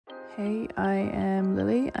Hey, I am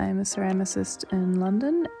Lily. I'm a ceramicist in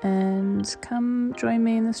London, and come join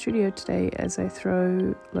me in the studio today as I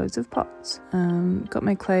throw loads of pots. Got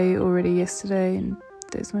my clay already yesterday, and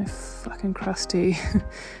there's my fucking crusty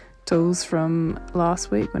tools from last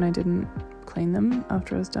week when I didn't clean them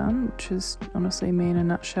after I was done, which is honestly me in a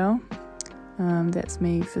nutshell. That's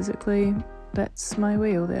me physically. That's my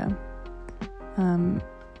wheel there.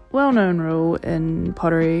 Well-known rule in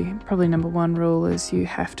pottery, probably number one rule, is you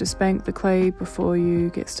have to spank the clay before you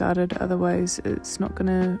get started, otherwise it's not going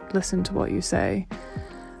to listen to what you say.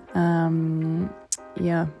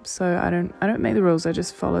 So I don't make the rules, I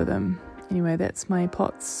just follow them. Anyway, that's my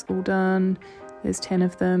pots all done. There's 10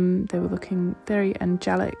 of them. They were looking very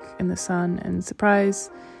angelic in the sun, and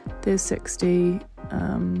surprise, there's 60.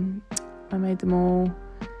 I made them all.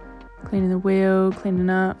 Cleaning the wheel, cleaning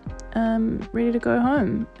up, ready to go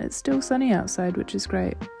home. It's still sunny outside, which is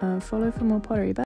great. Follow for more pottery. Bye.